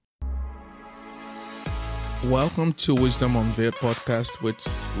Welcome to Wisdom Unveiled podcast with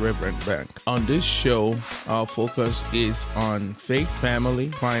Reverend Bank. On this show, our focus is on faith, family,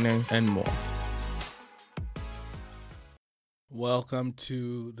 finance, and more. Welcome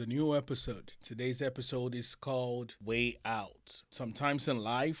to the new episode. Today's episode is called Way Out. Sometimes in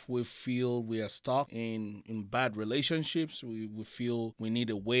life, we feel we are stuck in bad relationships. We feel we need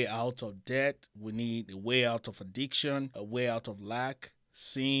a way out of debt. We need a way out of addiction, a way out of lack,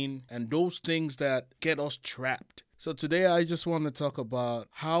 sin, and those things that get us trapped. So today I just want to talk about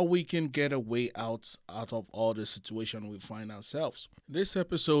how we can get a way out of all the situation we find ourselves. This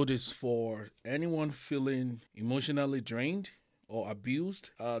episode is for anyone feeling emotionally drained or abused.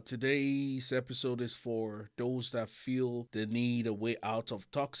 Today's episode is for those that feel they need a way out of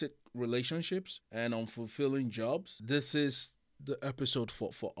toxic relationships and unfulfilling jobs. This is the episode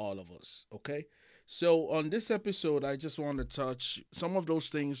for all of us, okay? So on this episode, I just want to touch some of those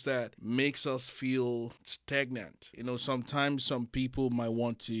things that makes us feel stagnant. Sometimes some people might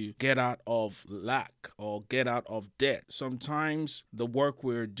want to get out of lack or get out of debt. Sometimes the work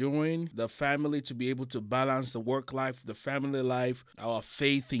we're doing, the family to be able to balance the work life, the family life, our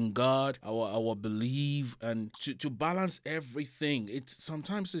faith in God, our belief, and to balance everything.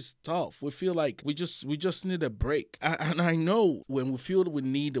 Sometimes it's tough. We feel like we just need a break. And I know when we feel we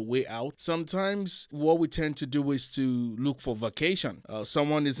need a way out, sometimes what we tend to do is to look for vacation.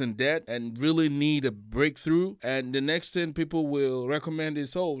 Someone is in debt and really need a breakthrough, and the next thing people will recommend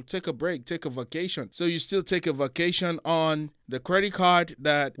is, take a break, take a vacation. So you still take a vacation on the credit card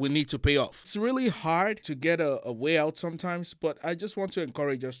that we need to pay off. It's really hard to get a way out sometimes, but I just want to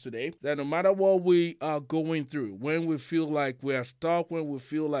encourage us today that no matter what we are going through, when we feel like we are stuck, when we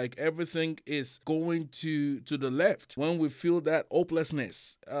feel like everything is going to the left, when we feel that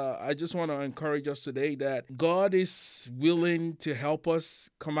hopelessness, I just want to encourage us today that God is willing to help us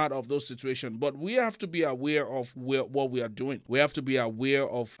come out of those situations, but we have to be aware of what we are doing. We have to be aware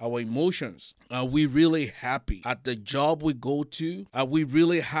of our emotions. Are we really happy at the job we go to? Are we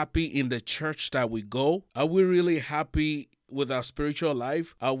really happy in the church that we go? Are we really happy with our spiritual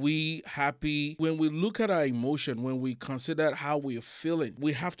life? Are we happy? When we look at our emotion, when we consider how we're feeling,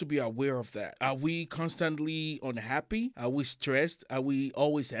 we have to be aware of that. Are we constantly unhappy? Are we stressed? Are we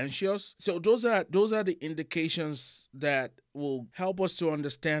always anxious? So those are the indications that will help us to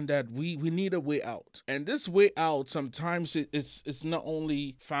understand that we need a way out. And this way out, sometimes it's not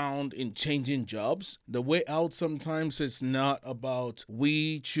only found in changing jobs. The way out sometimes is not about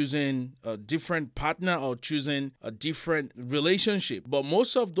we choosing a different partner or choosing a different relationship. But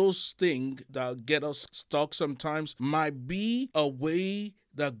most of those things that get us stuck sometimes might be a way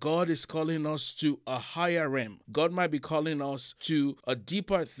that God is calling us to a higher realm. God might be calling us to a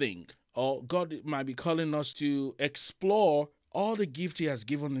deeper thing. Or God might be calling us to explore all the gift He has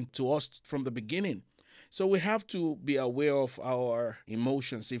given to us from the beginning. So we have to be aware of our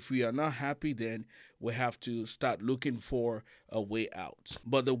emotions. If we are not happy, then we have to start looking for a way out.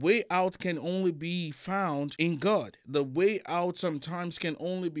 But the way out can only be found in God. The way out sometimes can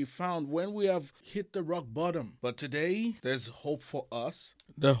only be found when we have hit the rock bottom. But today, there's hope for us.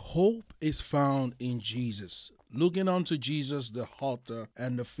 The hope is found in Jesus. Looking unto Jesus, the author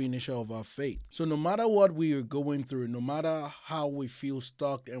and the finisher of our faith. So no matter what we are going through, no matter how we feel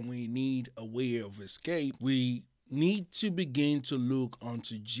stuck and we need a way of escape, we need to begin to look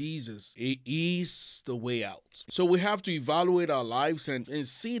unto Jesus. It is the way out. So we have to evaluate our lives and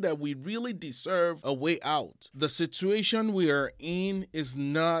see that we really deserve a way out. The situation we are in is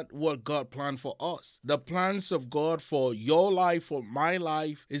not what God planned for us. The plans of God for your life, for my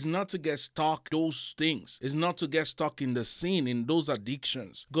life, is not to get stuck those things. It's not to get stuck in the sin, in those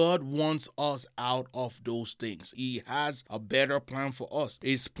addictions. God wants us out of those things. He has a better plan for us.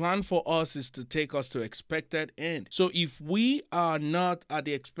 His plan for us is to take us to expected end. So if we are not at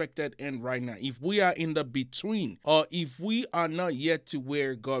the expected end right now, if we are in the between, or if we are not yet to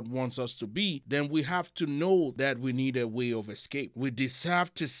where God wants us to be, then we have to know that we need a way of escape. We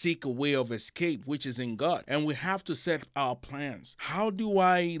deserve to seek a way of escape, which is in God. And we have to set our plans. How do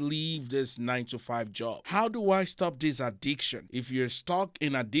I leave this 9-to-5 job? How do I stop this addiction? If you're stuck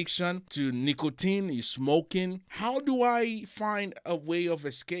in addiction to nicotine, you're smoking, how do I find a way of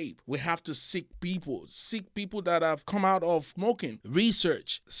escape? We have to seek people that have come out of smoking.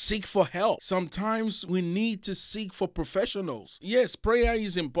 Research, seek for help. Sometimes we need to seek for professionals. Yes, prayer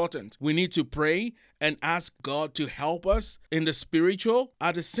is important. We need to pray and ask God to help us in the spiritual.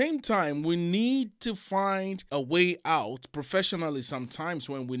 At the same time, we need to find a way out professionally sometimes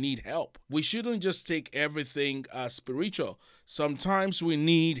when we need help. We shouldn't just take everything as spiritual. Sometimes we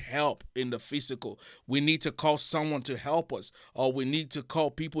need help in the physical. We need to call someone to help us, or we need to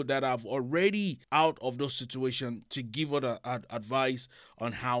call people that have already out of those situations to give us advice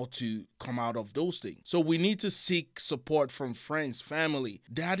on how to come out of those things. So we need to seek support from friends, family.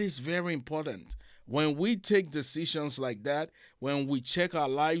 That is very important. When we take decisions like that, when we check our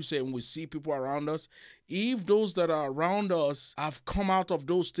lives and we see people around us, if those that are around us have come out of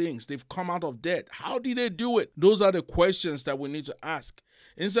those things, they've come out of debt, how did they do it? Those are the questions that we need to ask.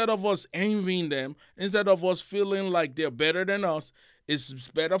 Instead of us envying them, instead of us feeling like they're better than us, it's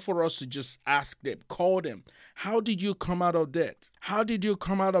better for us to just ask them, call them. How did you come out of debt? How did you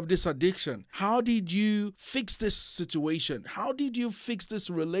come out of this addiction? How did you fix this situation? How did you fix this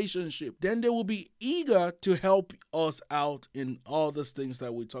relationship? Then they will be eager to help us out in all those things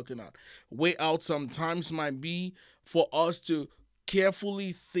that we're talking about. Way out sometimes might be for us to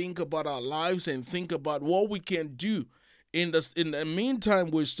carefully think about our lives and think about what we can do. In the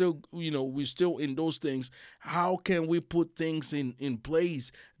meantime, we're still in those things. How can we put things in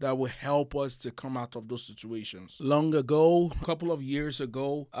place that will help us to come out of those situations? Long ago, a couple of years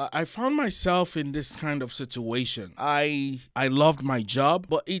ago, I found myself in this kind of situation. I loved my job,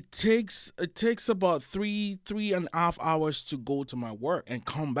 but it takes about three and a half hours to go to my work and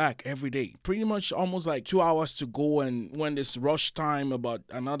come back every day. Pretty much almost like 2 hours to go, and when it's rush time, about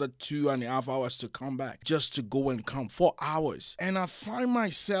another 2.5 hours to come back, just to go and come 4 hours. And I find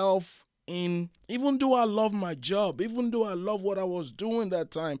myself even though I love my job, even though I love what I was doing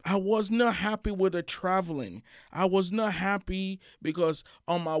that time, I was not happy with the traveling. I was not happy because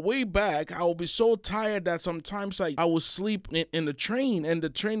on my way back, I would be so tired that sometimes I would sleep in the train, and the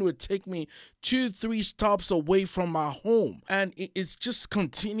train would take me 2-3 stops away from my home. And it's just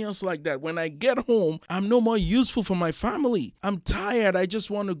continuous like that. When I get home, I'm no more useful for my family. I'm tired. I just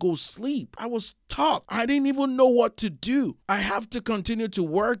want to go sleep. I was taught. I didn't even know what to do. I have to continue to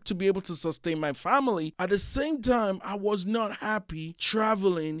work to be able to sustain my family. At the same time, I was not happy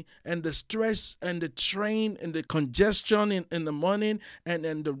traveling, and the stress and the train and the congestion in the morning and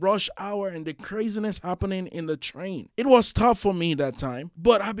the rush hour and the craziness happening in the train. It was tough for me that time,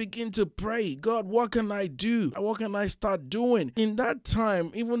 but I began to pray, God, what can I do? What can I start doing? In that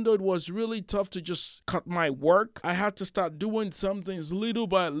time, even though it was really tough to just cut my work, I had to start doing some things little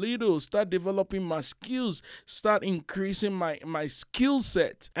by little, start developing my skills, start increasing my skill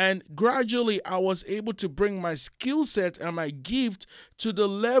set. And gradually, I was able to bring my skill set and my gift to the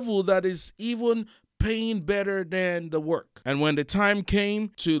level that is even paying better than the work. And when the time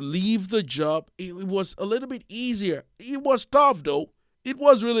came to leave the job, it was a little bit easier. It was tough though. It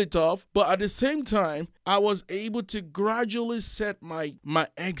was really tough, but at the same time, I was able to gradually set my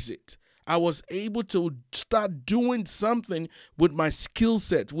exit. I was able to start doing something with my skill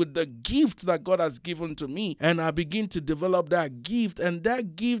set, with the gift that God has given to me. And I begin to develop that gift, and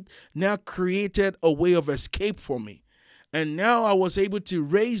that gift now created a way of escape for me. And now I was able to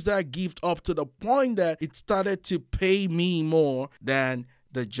raise that gift up to the point that it started to pay me more than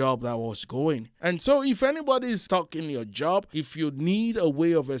the job that I was going. And so if anybody is stuck in your job, if you need a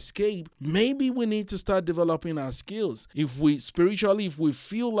way of escape, maybe we need to start developing our skills. If we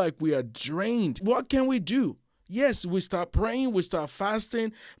feel like we are drained, what can we do? Yes, we start praying, we start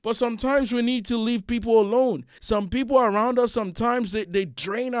fasting, but sometimes we need to leave people alone. Some people around us, sometimes they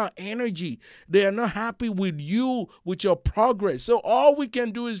drain our energy. They are not happy with you, with your progress. So all we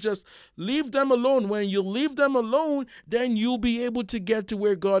can do is just leave them alone. When you leave them alone, then you'll be able to get to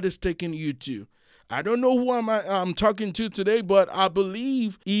where God is taking you to. I don't know who I'm talking to today, but I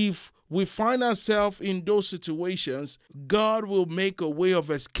believe if we find ourselves in those situations, God will make a way of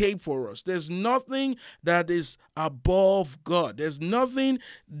escape for us. There's nothing that is above God. There's nothing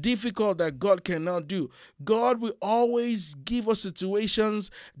difficult that God cannot do. God will always give us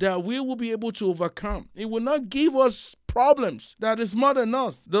situations that we will be able to overcome. He will not give us problems that is more than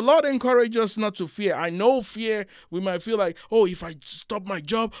us. The Lord encourages us not to fear. I know fear, we might feel like, oh, if I stop my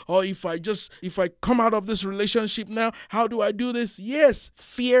job, or if I come out of this relationship now, how do I do this? Yes,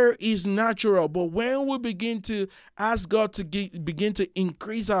 fear is natural, but when we begin to ask God to begin to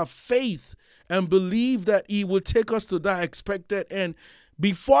increase our faith and believe that He will take us to that expected end,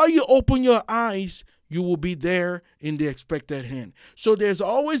 before you open your eyes, you will be there in the expected hand. So there's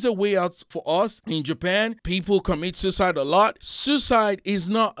always a way out for us. In Japan, people commit suicide a lot. Suicide is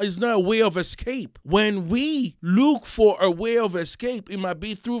not a way of escape. When we look for a way of escape, it might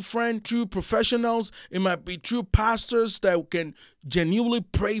be through friends, through professionals, it might be through pastors that can genuinely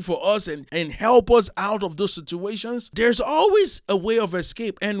pray for us and help us out of those situations. There's always a way of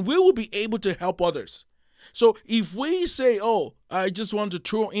escape, and we will be able to help others. So if we say, oh, I just want to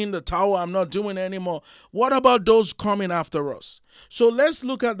throw in the towel, I'm not doing it anymore, what about those coming after us? So let's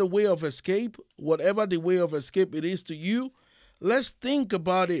look at the way of escape, whatever the way of escape it is to you. Let's think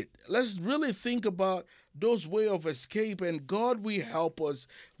about it. Let's really think about those way of escape, and God will help us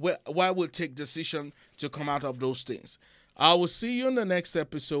while we take decision to come out of those things. I will see you in the next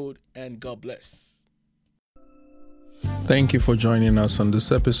episode, and God bless. Thank you for joining us on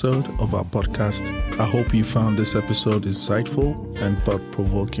this episode of our podcast. I hope you found this episode insightful and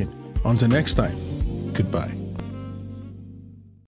thought-provoking. Until next time, goodbye.